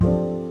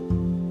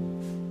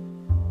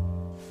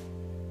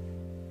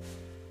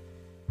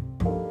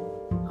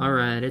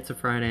Alright, it's a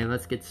Friday.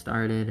 Let's get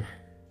started.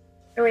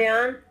 Are we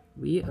on?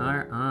 We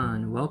are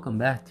on. Welcome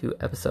back to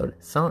episode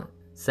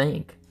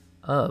Sank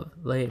of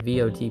Late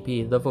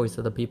VOTP, the voice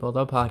of the people,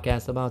 the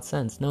podcast about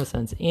sense, no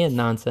sense, and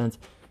nonsense.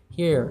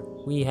 Here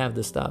we have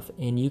the stuff,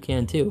 and you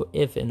can too,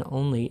 if and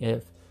only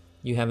if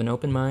you have an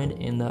open mind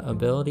and the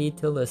ability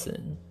to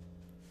listen.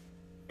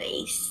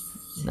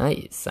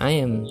 Nice. I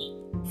am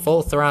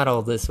full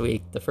throttle this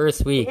week, the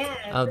first week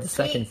of the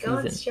second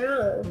season.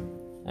 Strong.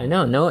 I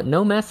know,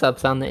 no mess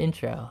ups on the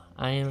intro.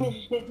 I am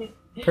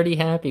pretty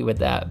happy with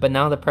that, but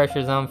now the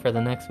pressure's on for the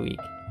next week.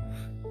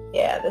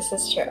 Yeah, this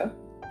is true.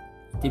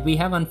 Did we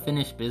have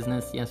unfinished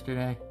business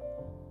yesterday?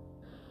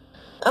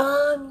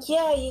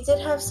 Yeah, you did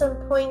have some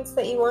points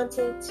that you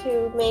wanted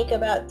to make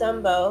about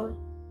Dumbo.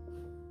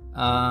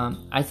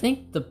 I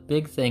think the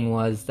big thing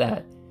was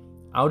that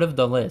out of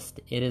the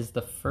list, it is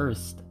the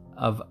first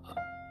of,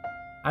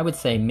 I would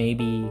say,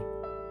 maybe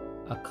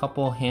a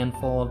couple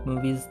handful of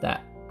movies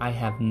that I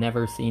have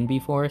never seen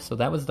before. So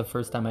that was the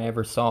first time I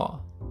ever saw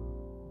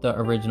the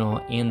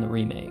original and the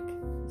remake.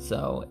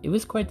 So it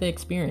was quite the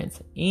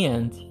experience.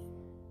 And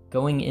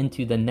going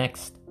into the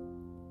next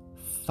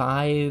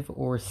 5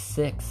 or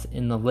 6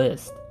 in the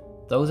list,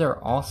 those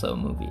are also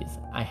movies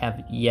I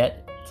have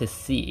yet to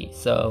see.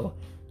 So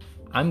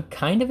I'm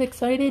kind of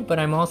excited, but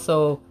I'm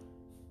also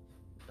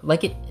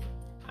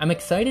I'm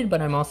excited,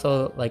 but I'm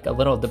also like a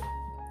little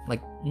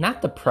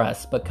not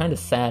depressed, but kind of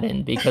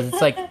saddened, because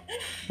it's like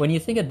when you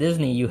think of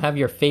Disney, you have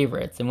your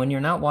favorites, and when you're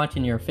not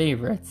watching your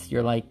favorites,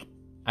 you're like,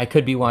 I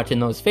could be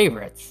watching those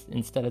favorites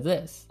instead of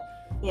this.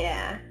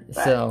 Yeah.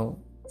 So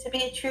to be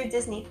a true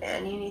Disney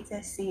fan, you need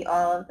to see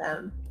all of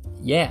them.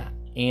 Yeah,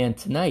 and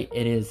tonight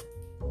it is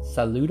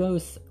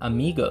Saludos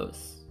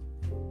Amigos.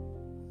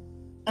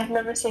 I've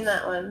never seen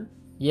that one.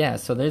 Yeah,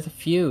 so there's a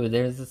few.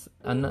 There's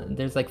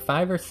like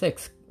 5 or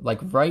 6 like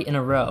right in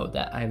a row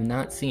that I have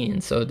not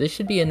seen. So this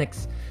should be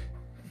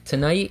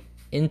tonight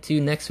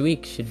into next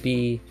week should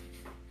be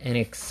an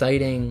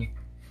exciting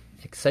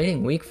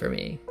week for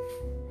me.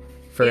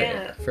 For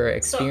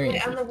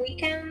experience. So on the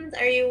weekends,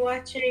 are you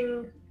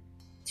watching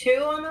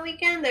 2 on the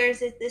weekend, or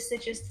is this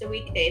just the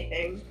weekday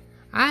thing?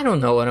 I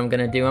don't know what I'm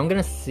gonna do. I'm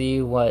gonna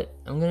see what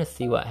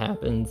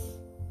happens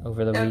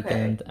over the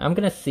weekend. I'm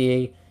gonna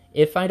see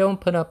if I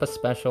don't put up a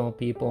special.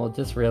 People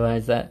just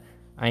realize that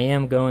I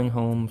am going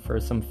home for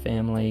some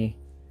family,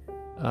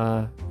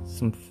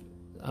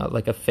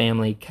 like a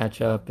family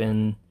catch up,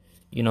 and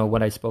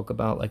what I spoke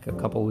about like a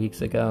couple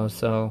weeks ago.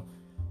 So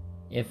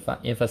if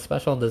a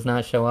special does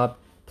not show up,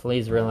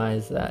 please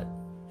realize that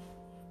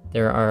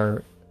there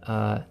are.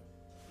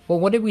 Well,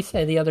 what did we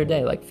say the other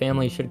day? Like,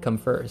 family should come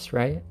first,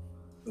 right?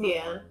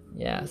 Yeah.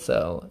 Yeah.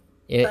 So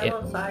I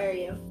won't fire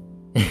you.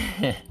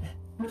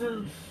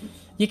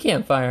 You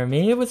can't fire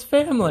me. It was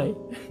family.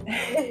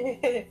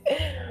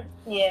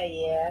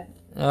 Yeah.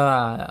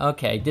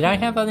 Okay. Did I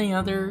have any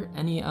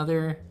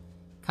other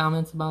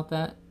comments about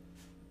that?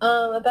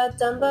 About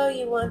Dumbo,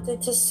 you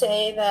wanted to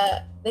say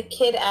that the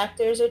kid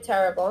actors are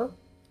terrible.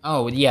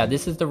 Oh, yeah,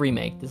 this is the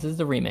remake. They're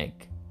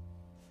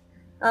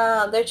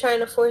trying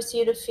to force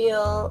you to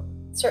feel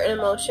certain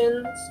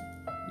emotions.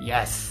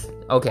 Yes.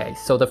 Okay,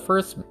 so the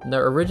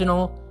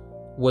original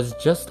was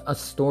just a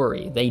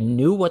story. They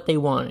knew what they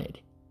wanted.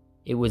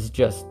 It was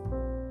just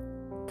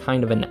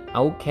kind of an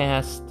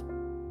outcast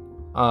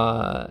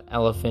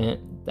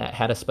elephant that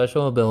had a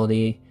special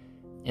ability,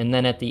 and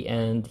then at the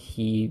end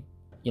he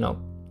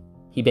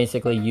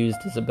basically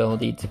used his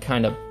ability to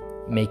kind of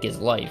make his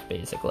life,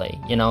 basically,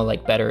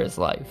 like better his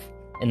life,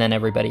 and then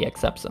everybody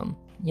accepts him,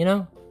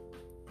 Yeah.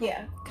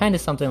 kind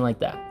of something like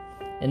that.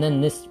 And then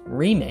this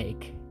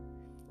remake,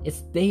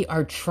 they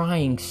are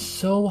trying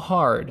so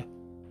hard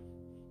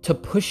to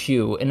push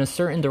you in a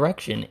certain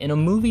direction, and a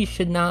movie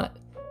should not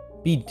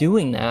be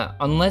doing that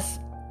unless,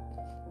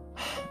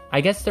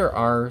 I guess there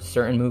are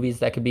certain movies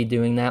that could be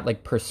doing that,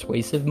 like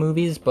persuasive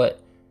movies, but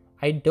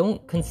I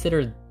don't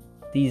consider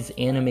these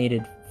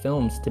animated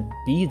films to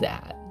be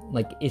that.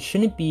 Like, it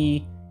should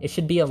be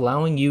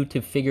allowing you to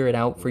figure it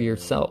out for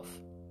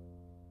yourself.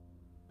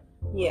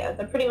 Yeah,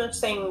 they're pretty much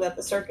saying that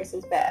the circus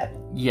is bad.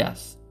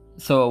 Yes.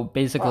 So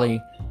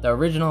basically, the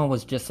original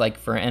was just like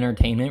for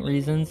entertainment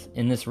reasons,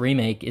 and this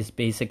remake is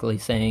basically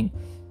saying,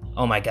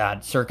 oh my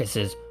god,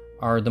 circuses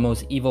are the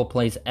most evil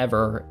place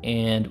ever,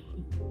 and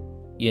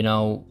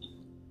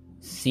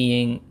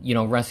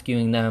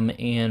rescuing them,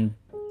 and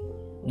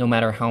no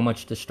matter how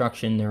much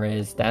destruction there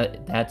is,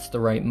 that's the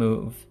right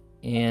move.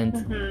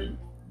 And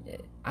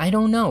I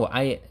don't know,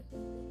 I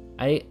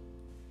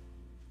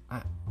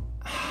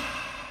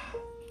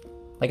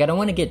don't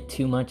want to get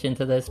too much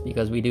into this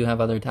because we do have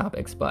other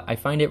topics, but I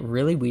find it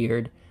really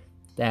weird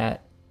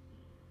that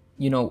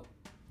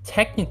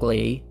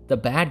technically the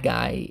bad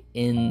guy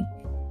in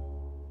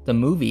the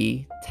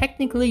movie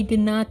technically did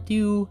not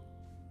do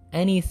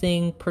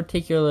anything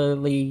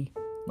particularly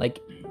like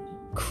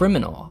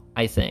criminal,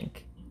 I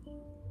think.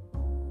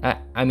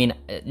 I mean,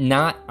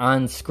 not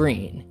on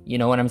screen, you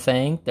know what I'm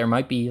saying? There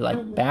might be like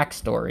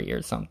backstory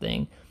or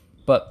something,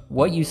 but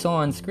what you saw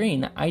on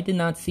screen, I did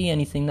not see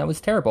anything that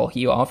was terrible.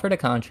 He offered a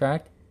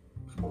contract,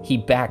 he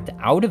backed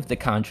out of the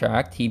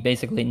contract. He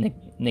basically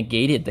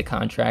negated the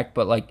contract.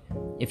 But like,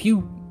 if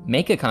you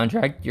make a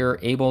contract, you're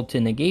able to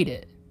negate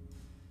it.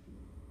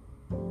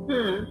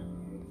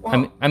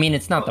 Well, I mean,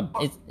 it's not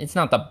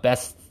the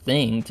best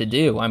thing to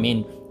do. I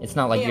mean, it's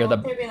not like you're the.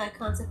 Won't there be like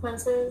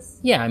consequences?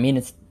 Yeah, I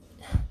mean,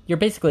 you're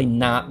basically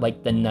not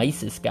like the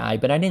nicest guy,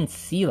 but I didn't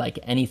see like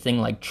anything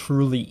like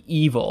truly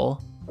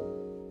evil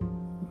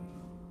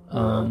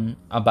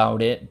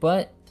about it.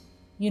 But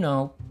you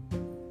know,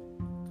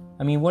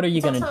 I mean, what are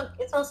you gonna?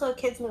 It's also a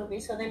kids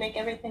movie, so they make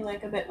everything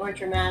like a bit more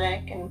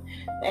dramatic and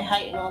they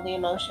heighten all the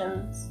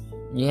emotions.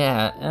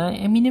 Yeah,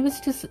 I mean, it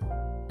was just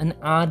an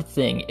odd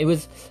thing. It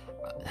was.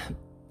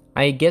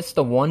 I guess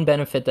the one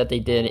benefit that they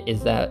did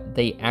is that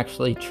they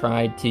actually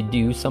tried to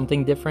do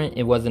something different.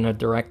 It wasn't a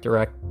direct,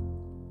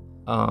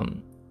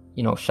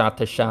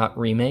 shot-to-shot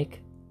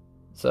remake.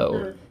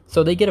 So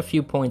they get a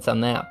few points on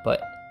that,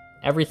 but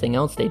everything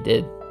else they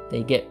did,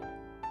 they get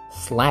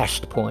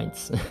slashed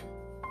points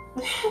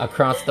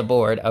across the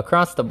board.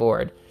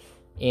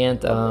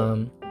 And,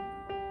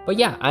 but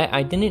yeah,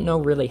 I didn't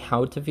know really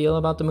how to feel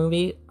about the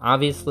movie.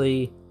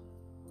 Obviously,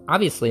 I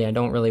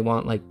don't really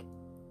want, like,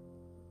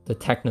 the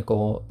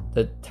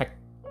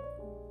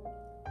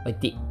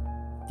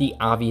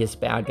obvious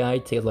bad guy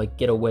to like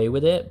get away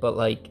with it, but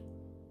like,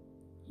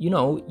 you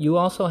know, you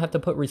also have to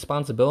put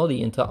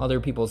responsibility into other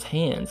people's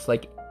hands.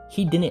 Like,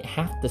 he didn't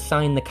have to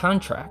sign the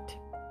contract.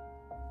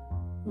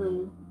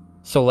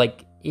 So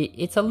like,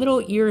 it's a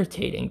little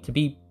irritating to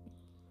be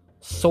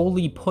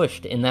solely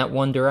pushed in that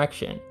one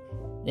direction.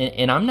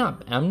 And I'm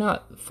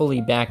not fully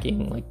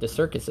backing like the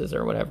circuses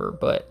or whatever,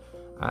 but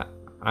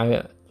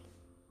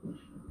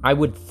I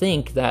would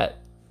think that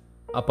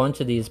a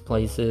bunch of these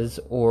places,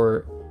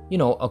 or, you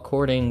know,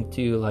 according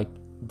to like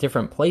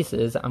different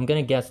places, I'm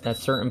gonna guess that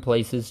certain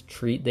places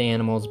treat the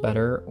animals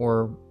better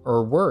or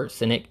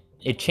worse, and it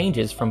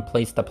changes from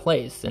place to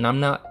place. And I'm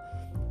not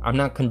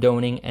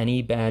condoning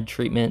any bad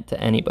treatment to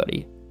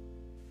anybody.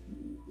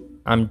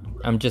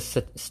 I'm just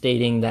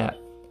stating that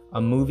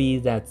a movie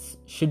that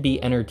should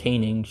be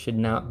entertaining should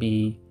not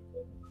be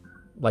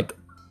like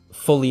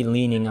fully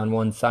leaning on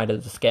one side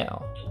of the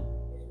scale.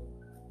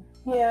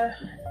 Yeah,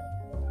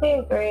 I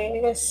agree.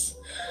 I guess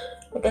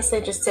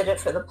they just did it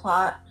for the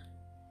plot.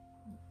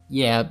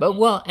 Yeah, but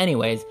well,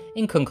 anyways,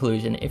 in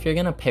conclusion, if you're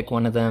gonna pick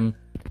one of them,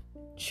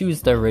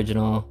 choose the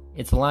original.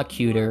 It's a lot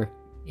cuter.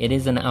 It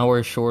is an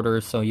hour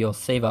shorter, so you'll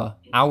save an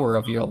hour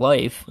of your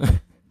life.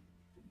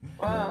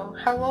 Wow,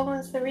 how long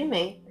was the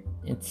remake?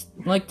 It's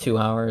like 2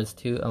 hours,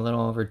 a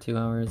little over 2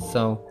 hours.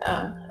 So,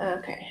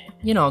 okay.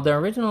 You know, the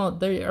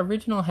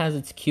original has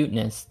its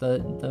cuteness.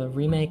 The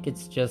remake,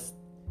 it's just,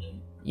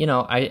 you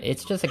know,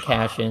 it's just a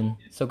cash in.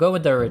 So go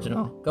with the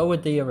original. Go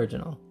with the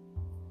original.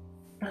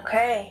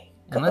 Okay.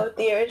 Go with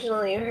the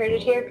original. You heard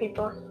it here,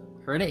 people.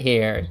 Heard it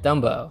here.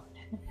 Dumbo.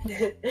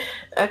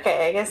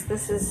 Okay, I guess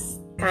this is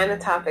kind of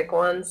topic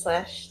 1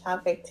 /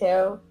 topic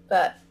 2,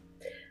 but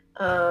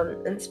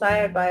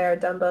inspired by our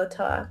Dumbo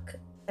talk,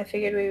 I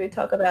figured we would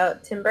talk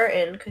about Tim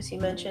Burton, because you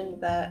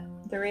mentioned that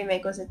the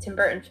remake was a Tim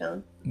Burton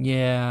film.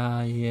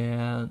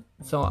 Yeah.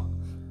 So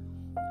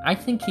I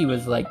think he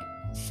was like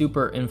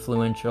super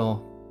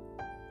influential,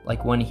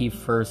 like when he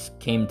first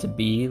came to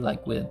be,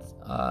 like with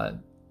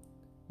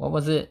what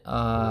was it,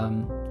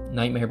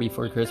 Nightmare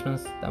Before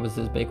Christmas? That was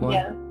his big one.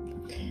 Yeah,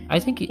 I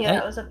think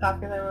that was a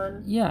popular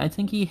one. Yeah, I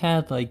think he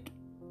had like,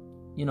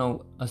 you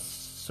know, a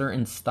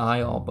certain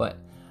style, but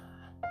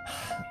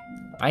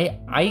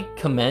I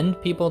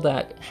commend people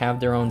that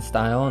have their own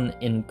style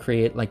and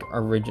create like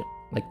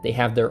like they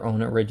have their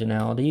own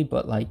originality,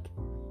 but like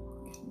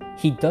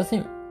he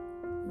doesn't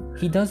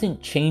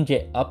change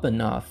it up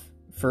enough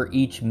for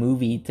each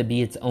movie to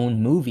be its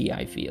own movie.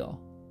 I feel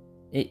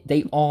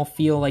they all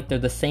feel like they're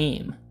the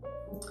same.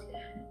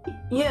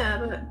 Yeah,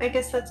 but I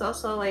guess that's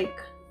also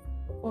like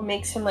what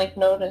makes him like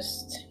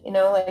noticed, you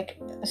know, like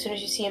as soon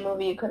as you see a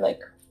movie you could like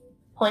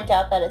point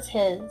out that it's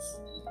his.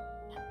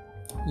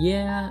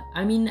 Yeah,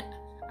 I mean,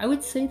 I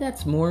would say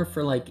that's more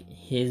for like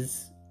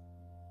his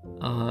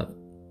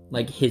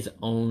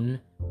own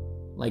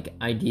like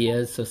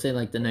ideas. So say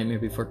like The Nightmare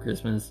Before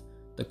Christmas,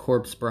 The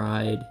Corpse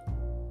Bride.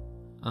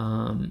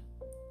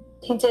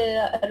 He did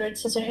Edward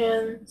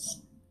Scissorhands.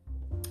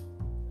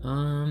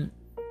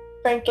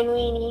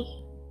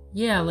 Frankenweenie.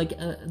 Yeah, like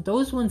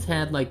those ones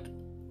had like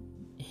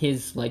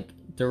his like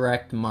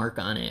direct mark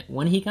on it.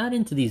 When he got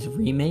into these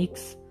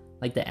remakes,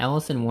 like the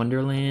Alice in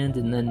Wonderland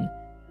and then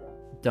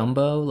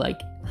Dumbo,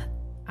 like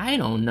I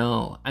don't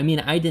know. I mean,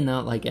 I did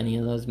not like any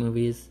of those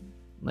movies.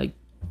 Like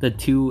the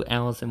 2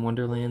 Alice in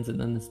Wonderlands and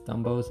then this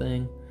Dumbo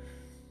thing.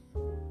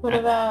 What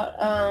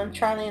about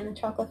Charlie and the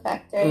Chocolate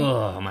Factory?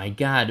 Oh my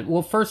god.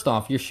 Well, first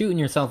off, you're shooting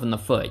yourself in the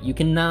foot. You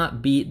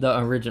cannot beat the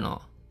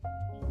original.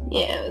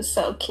 Yeah, it was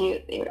so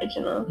cute, the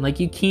original. Like,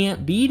 you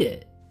can't beat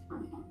it.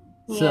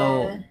 Yeah.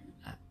 So,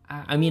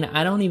 I mean,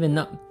 I don't even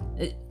know.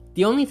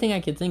 The only thing I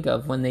could think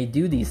of when they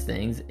do these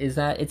things is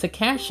that it's a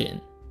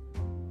cash-in.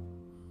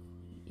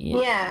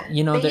 Yeah,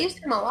 you know, they used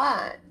him a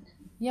lot.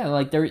 Yeah,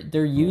 like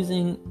they're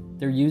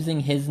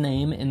using his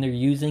name, and they're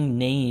using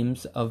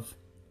names of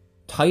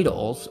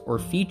titles or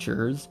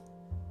features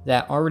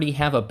that already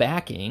have a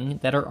backing,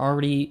 that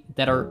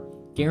are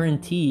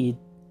guaranteed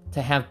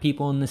to have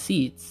people in the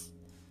seats.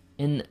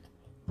 And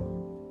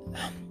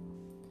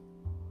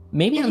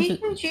maybe Did he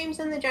do James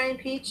and the Giant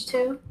Peach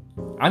too?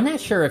 I'm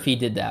not sure if he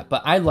did that,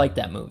 but I like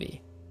that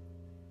movie.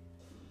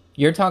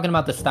 You're talking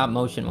about the stop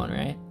motion one,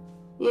 right?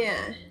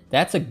 Yeah.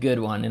 That's a good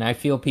one, and I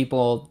feel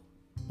people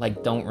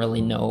like don't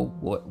really know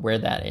where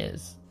that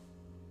is.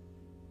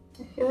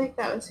 I feel like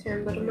that was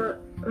him, but I'm not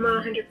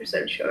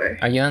 100% sure.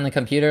 Are you on the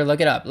computer? Look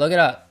it up.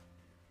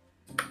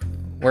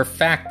 We're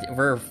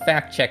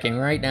fact checking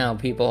right now,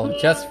 people,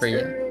 just for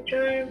you.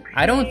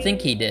 I don't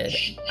think he did.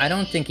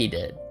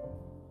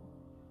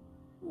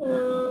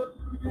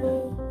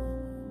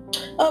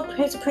 Oh,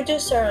 he's a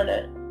producer on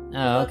it.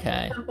 Oh,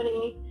 okay.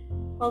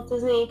 Walt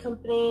Disney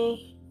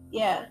Company.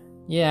 Yeah.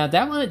 Yeah,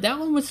 that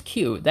one was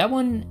cute. That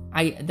one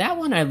I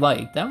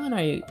liked. That one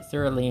I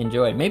thoroughly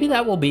enjoyed. Maybe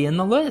that will be in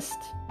the list.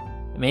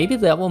 Maybe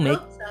that will make.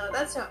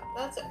 That's an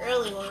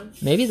early one.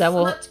 Maybe that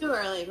will. Not too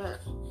early,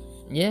 but.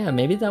 Yeah,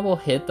 maybe that will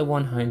hit the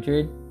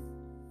 100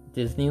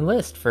 Disney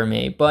list for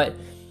me. But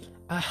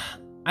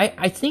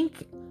I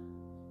think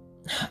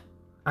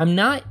I'm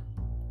not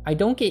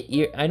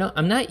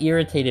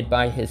irritated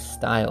by his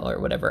style or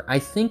whatever. I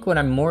think what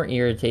I'm more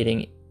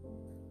irritated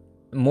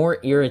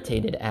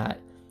at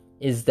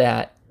is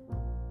that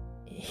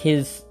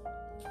his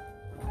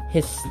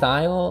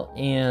style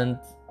and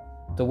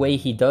the way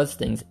he does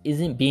things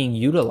isn't being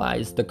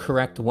utilized the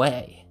correct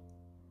way.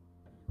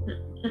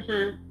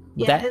 Mm-hmm.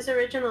 Yeah, his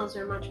originals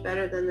are much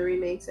better than the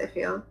remakes, I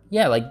feel.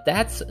 Yeah, like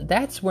that's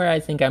where I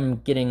think I'm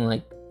getting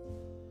like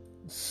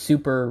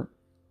super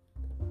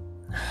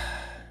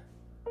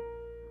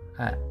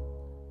I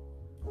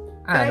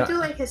do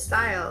like his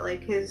style,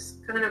 like his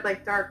kind of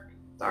like dark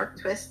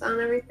twist on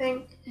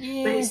everything.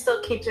 Yeah. But he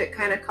still keeps it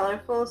kind of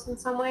colorful in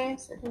some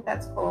ways. I think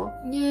that's cool.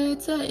 Yeah,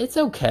 it's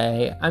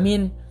okay. I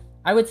mean,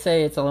 I would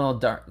say it's a little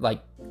dark.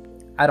 Like,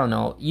 I don't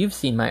know. You've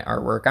seen my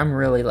artwork. I'm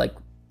really like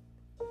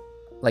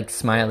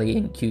smiley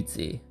and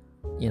cutesy,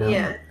 you know?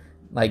 Yeah.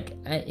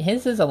 Like,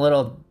 his is a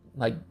little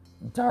like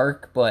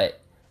dark,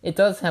 but it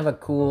does have a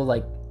cool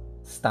like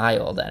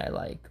style that I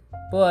like.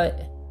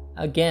 But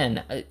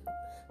again,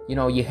 you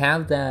know, you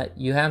have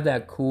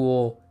that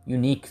cool,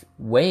 unique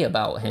way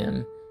about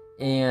him,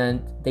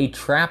 and they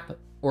trap,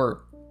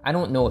 or I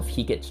don't know if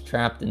he gets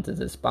trapped into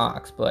this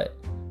box,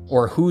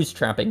 or who's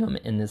trapping him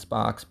in this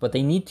box, but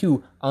they need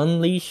to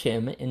unleash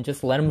him and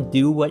just let him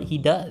do what he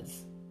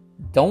does.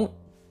 Don't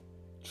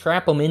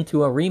trap him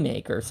into a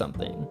remake or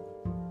something.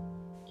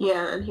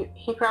 Yeah, and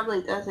he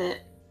probably does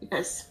it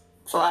because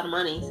it's a lot of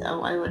money, so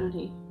why wouldn't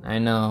he? I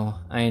know.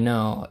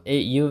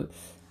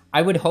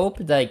 I would hope,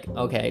 like,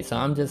 okay, so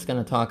I'm just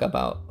gonna talk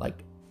about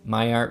like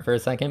my art for a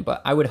second,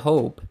 but I would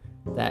hope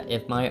that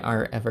if my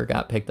art ever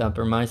got picked up,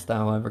 or my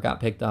style ever got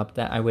picked up,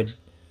 that I would,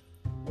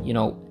 you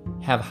know,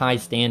 have high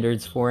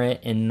standards for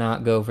it and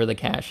not go for the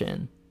cash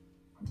in.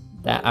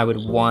 That I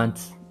would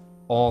want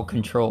all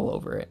control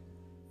over it.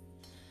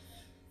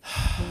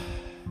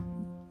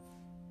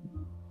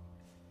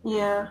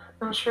 Yeah,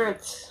 I'm sure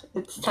it's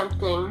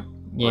tempting.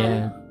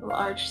 Yeah. When a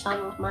large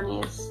sum of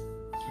money is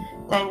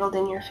dangled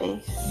in your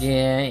face.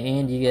 Yeah,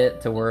 and you get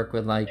to work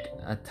with like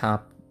a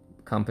top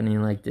company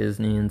like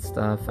Disney and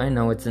stuff. I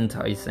know it's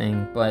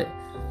enticing, but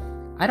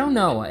I don't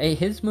know.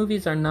 His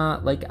movies are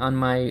not like on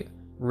my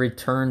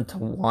return to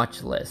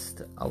watch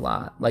list a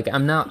lot. Like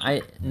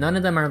none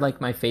of them are like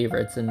my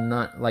favorites, and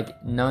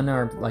none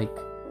are like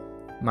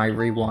my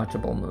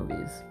rewatchable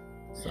movies.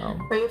 So,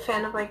 are you a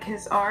fan of like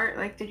his art?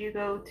 Like, did you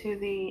go to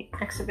the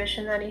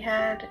exhibition that he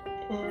had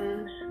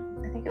in,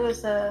 I think it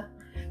was the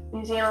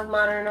Museum of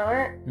Modern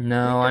Art?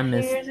 No, I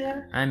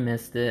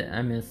missed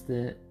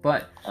it.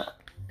 But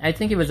I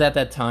think it was at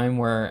that time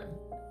where,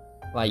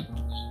 like,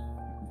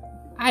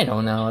 I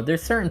don't know.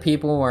 There's certain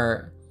people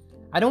where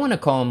I don't want to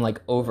call them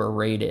like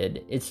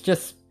overrated. It's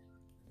just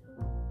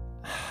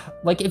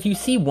like if you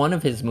see one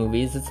of his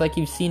movies, it's like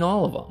you've seen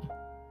all of them.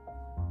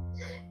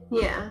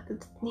 Yeah,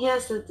 he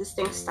has a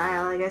distinct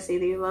style. I guess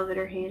either you love it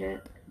or hate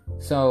it.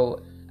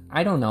 So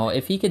I don't know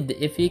if the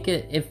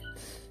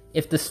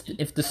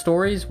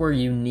stories were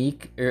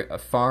unique, or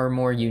far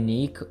more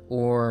unique,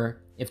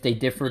 or if they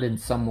differed in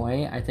some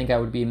way, I think I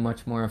would be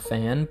much more a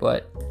fan.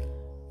 But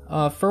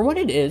for what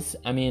it is,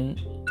 I mean,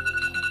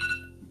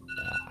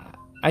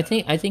 I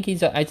think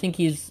he's a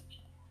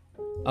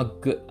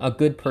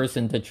good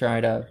person to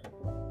try to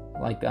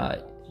like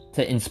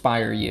to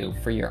inspire you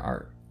for your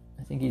art.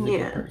 I think he's a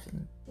good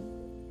person.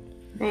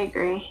 I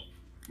agree.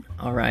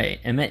 All right,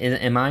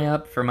 am I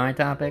up for my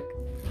topic?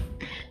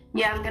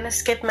 Yeah, I'm gonna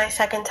skip my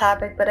second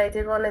topic, but I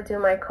did want to do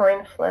my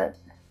coin flip.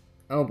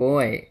 Oh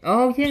boy!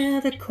 Oh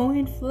yeah, the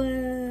coin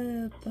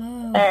flip. Oh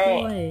all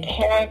right, boy!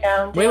 Here I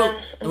go. I'm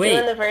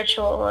doing the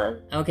virtual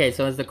one. Okay,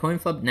 so is the coin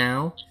flip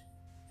now?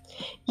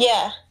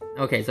 Yeah.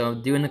 Okay, so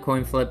I'm doing the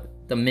coin flip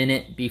the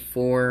minute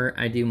before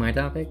I do my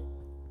topic.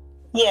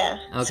 Yeah.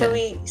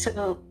 Okay.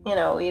 So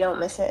we don't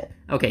miss it.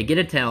 Okay, get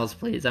a tails,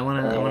 please. I want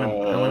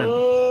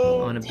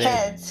a big.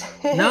 Heads.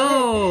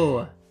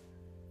 No.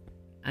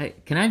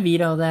 Can I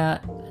veto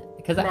that?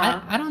 Because No.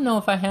 I don't know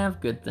if I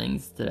have good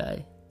things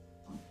today.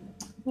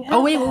 You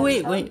Oh have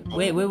wait to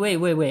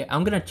have wait.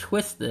 I'm gonna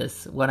twist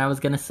this. What I was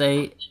gonna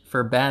say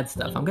for bad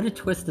stuff. I'm gonna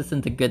twist this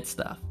into good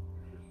stuff.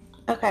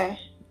 Okay.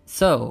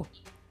 So,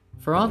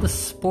 for all the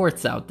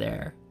sports out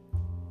there,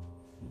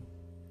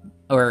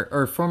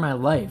 or for my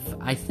life,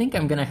 I think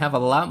I'm gonna have a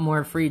lot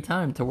more free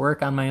time to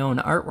work on my own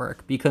artwork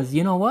because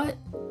you know what?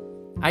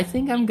 I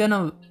think I'm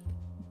gonna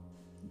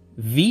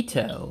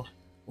veto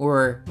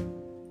or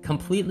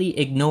completely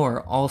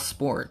ignore all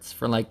sports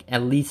for like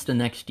at least the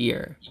next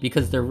year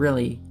because they're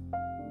really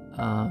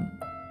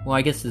well,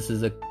 I guess this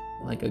is a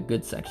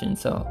good section.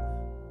 So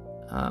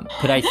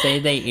could I say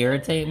they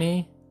irritate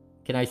me?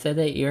 Can I say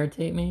they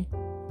irritate me?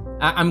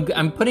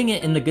 I'm putting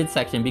it in the good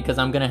section because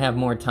I'm gonna have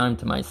more time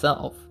to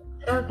myself.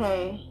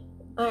 Okay.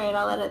 All right,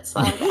 I'll let it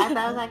slide. That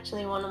was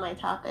actually one of my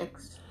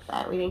topics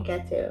that we didn't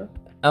get to.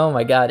 Oh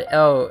my god.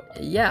 Oh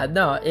yeah.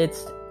 No,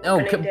 it's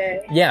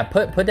yeah.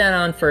 Put that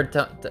on for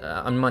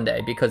on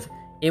Monday because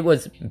it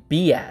was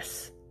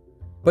BS.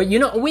 But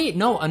wait,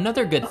 no.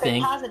 Another good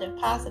thing. Positive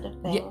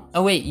thing. Yeah,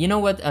 oh wait, you know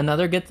what?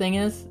 Another good thing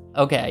is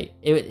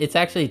it's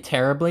actually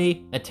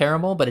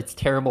terrible, but it's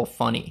terrible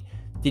funny.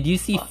 Did you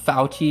see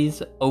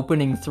Fauci's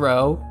opening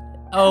throw?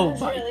 Oh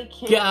my really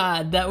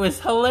god, that was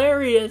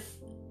hilarious.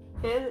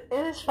 It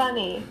was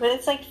funny, but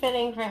it's like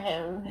fitting for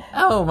him.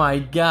 Oh my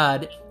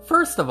god!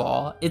 First of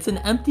all, it's an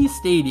empty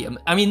stadium.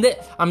 I mean,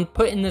 I'm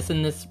putting this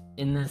in this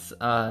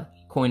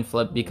coin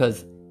flip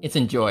because it's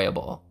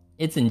enjoyable.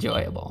 It's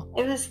enjoyable.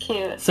 It was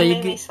cute. So it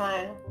made me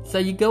smile. So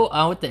you go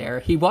out there.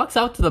 He walks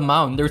out to the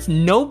mound. There's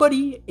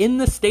nobody in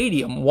the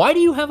stadium. Why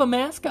do you have a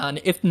mask on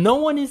if no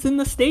one is in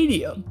the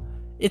stadium?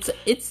 It's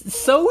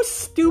so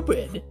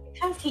stupid.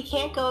 Because he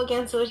can't go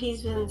against what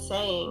he's been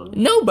saying.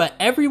 No, but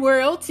everywhere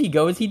else he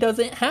goes, he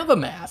doesn't have a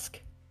mask.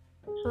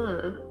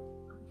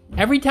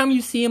 Every time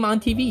you see him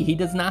on TV, he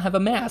does not have a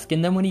mask.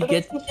 And then when I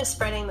guess he's just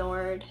spreading the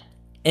word.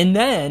 And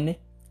then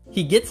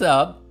he gets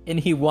up and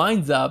he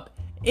winds up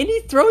and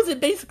he throws it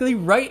basically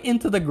right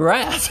into the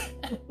grass.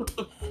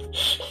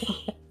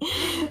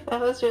 That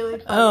was really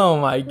funny. Oh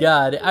my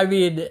god. I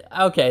mean,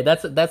 okay,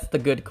 that's the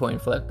good coin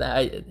flip.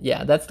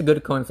 That's the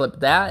good coin flip.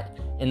 That,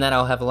 and then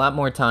I'll have a lot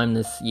more time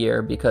this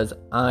year because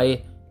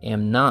I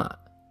am not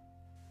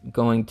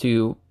going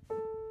to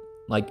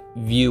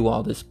view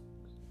all this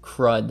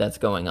crud that's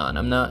going on.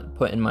 I'm not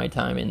putting my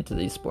time into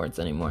these sports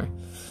anymore.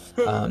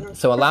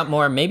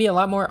 So maybe a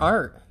lot more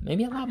art.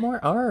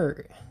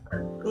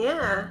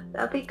 Yeah,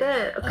 that'd be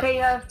good. Okay,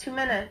 you have 2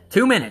 minutes.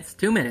 2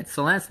 minutes.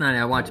 So last night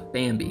I watched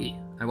Bambi.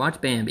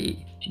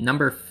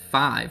 Number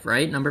 5,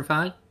 right? Number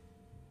 5?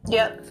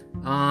 Yep.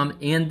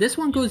 And this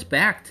one goes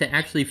back to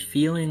actually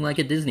feeling like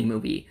a Disney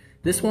movie.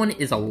 This one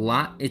is a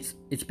lot. It's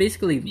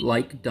basically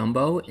like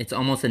Dumbo. It's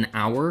almost an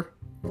hour.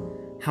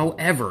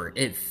 However,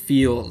 it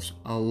feels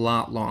a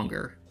lot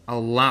longer.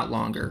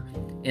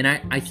 And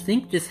I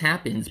think this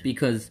happens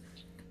because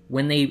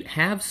when they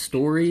have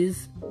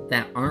stories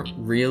that aren't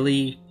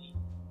really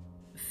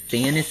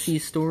fantasy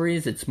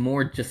stories, it's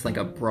more just like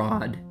a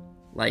broad,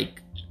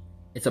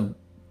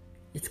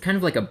 it's kind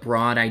of like a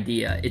broad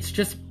idea. It's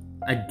just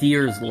a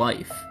deer's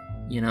life,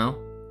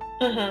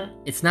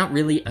 Mm-hmm. It's not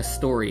really a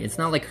story. It's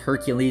not like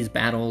Hercules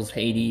battles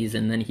Hades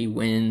and then he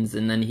wins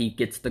and then he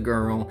gets the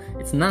girl.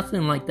 It's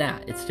nothing like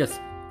that. It's just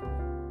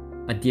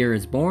a deer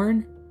is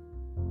born,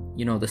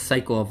 the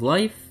cycle of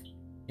life,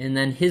 and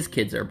then his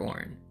kids are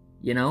born.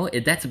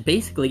 That's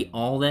basically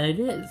all that it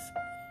is.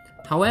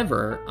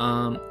 However,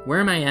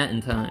 where am I at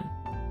in time?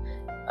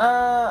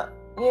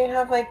 You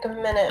have like a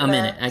minute. A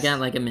minute. I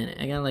got like a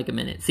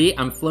minute. See,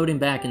 I'm floating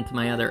back into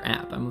my other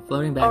app. No,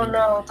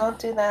 don't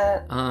do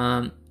that.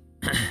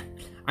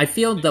 I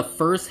feel the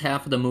first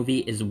half of the movie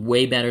is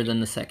way better than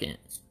the second.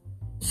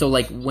 So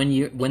like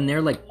when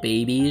they're like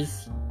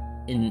babies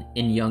in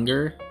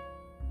younger,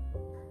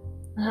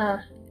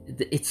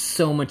 it's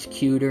so much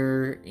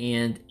cuter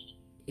and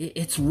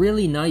it's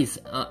really nice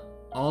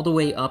all the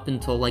way up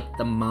until like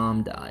the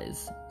mom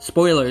dies.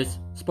 Spoilers.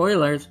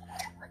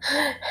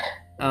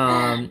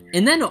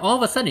 And then all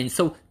of a sudden,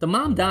 so the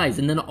mom dies,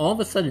 and then all of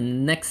a sudden,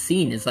 the next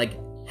scene is like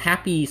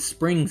happy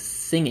spring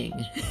singing.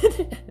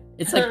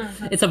 It's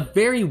a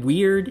very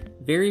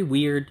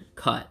weird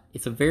cut.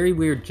 It's a very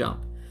weird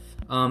jump.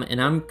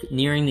 And I'm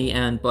nearing the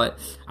end, but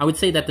I would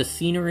say that the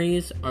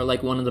sceneries are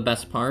like one of the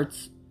best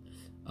parts.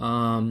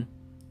 And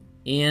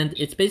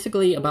it's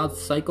basically about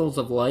cycles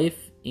of life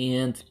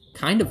and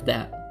kind of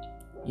that,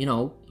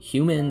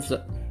 humans,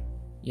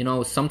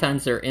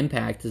 sometimes their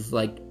impact is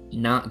like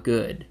not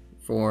good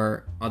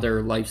for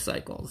other life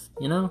cycles,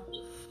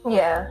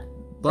 Yeah.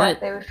 But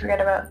they would forget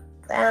about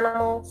the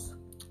animals.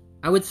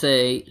 I would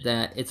say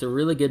that it's a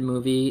really good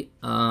movie.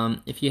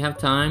 If you have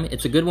time,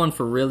 it's a good one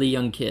for really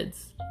young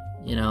kids,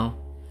 Yeah.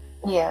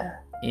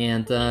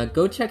 And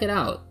go check it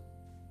out.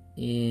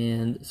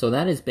 And so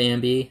that is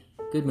Bambi.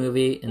 Good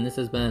movie. And this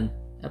has been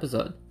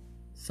episode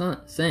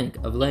 5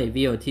 of les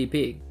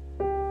VOTP.